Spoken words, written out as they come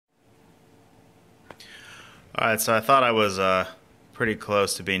Alright, so I thought I was pretty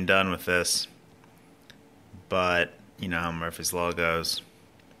close to being done with this, but you know how Murphy's Law goes.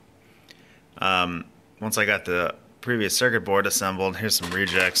 Once I got the previous circuit board assembled, here's some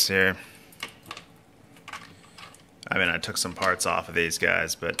rejects here. I mean, I took some parts off of these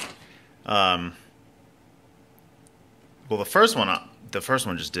guys, but well, the first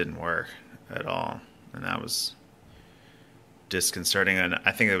one just didn't work at all, and that was disconcerting. And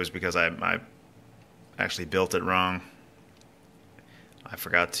I think it was because I actually built it wrong. I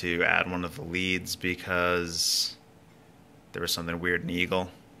forgot to add one of the leads because there was something weird in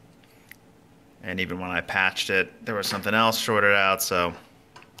Eagle. And even when I patched it, there was something else shorted out, so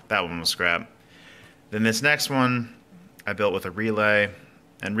that one was scrap. Then this next one I built with a relay,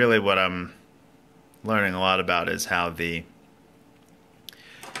 and really what I'm learning a lot about is how the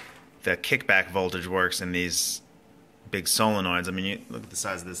kickback voltage works in these big solenoids. I mean, you look at the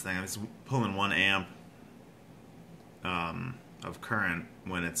size of this thing. It's pulling 1 amp of current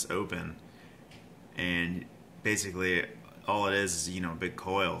when it's open, and basically all it is, you know, a big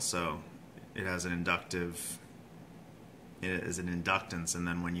coil. So it has an inductance, and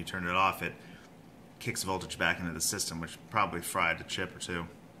then when you turn it off, it kicks voltage back into the system, which probably fried a chip or two.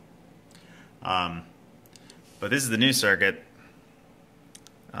 But this is the new circuit.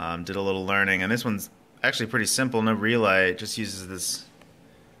 Did a little learning, and this one's actually pretty simple. No relay. It just uses this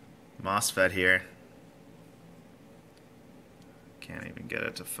MOSFET here. Can't even get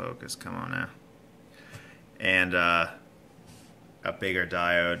it to focus. Come on now. And a bigger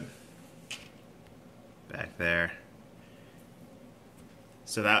diode back there.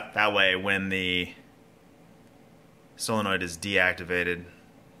 So that way, when the solenoid is deactivated,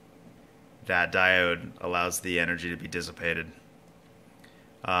 that diode allows the energy to be dissipated.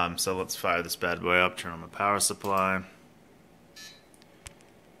 So let's fire this bad boy up, turn on my power supply.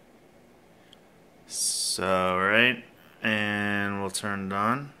 So, right, and we'll turn it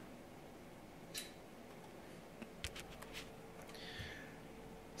on.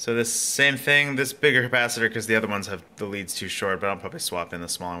 So this same thing, this bigger capacitor, because the other ones have the leads too short, but I'll probably swap in the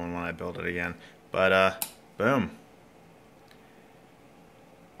smaller one when I build it again. But, boom.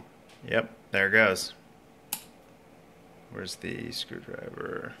 Yep, there it goes. Where's the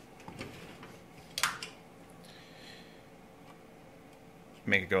screwdriver?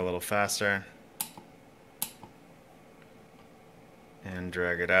 Make it go a little faster. And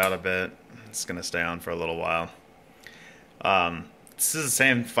drag it out a bit. It's going to stay on for a little while. This is the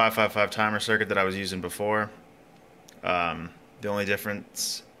same 555 timer circuit that I was using before. The only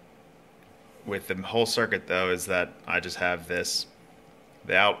difference with the whole circuit, though, is that I just have this.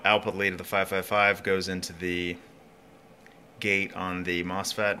 The output lead of the 555 goes into the gate on the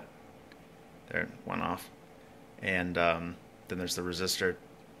MOSFET. There, went off. And then there's the resistor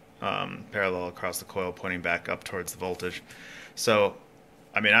parallel across the coil pointing back up towards the voltage. So,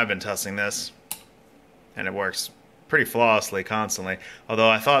 I mean, I've been testing this, and it works pretty flawlessly constantly. Although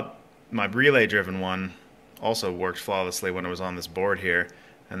I thought my relay-driven one also worked flawlessly when it was on this board here,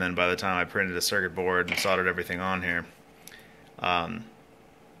 and then by the time I printed a circuit board and soldered everything on here,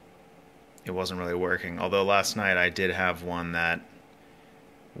 it wasn't really working. Although last night I did have one that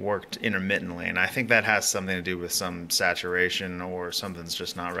worked intermittently, and I think that has something to do with some saturation or something's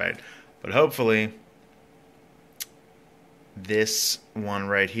just not right. But hopefully this one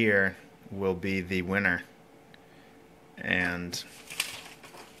right here will be the winner, and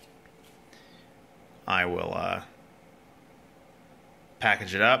I will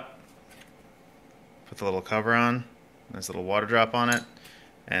package it up, put the little cover on, nice little water drop on it,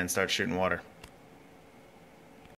 and start shooting water.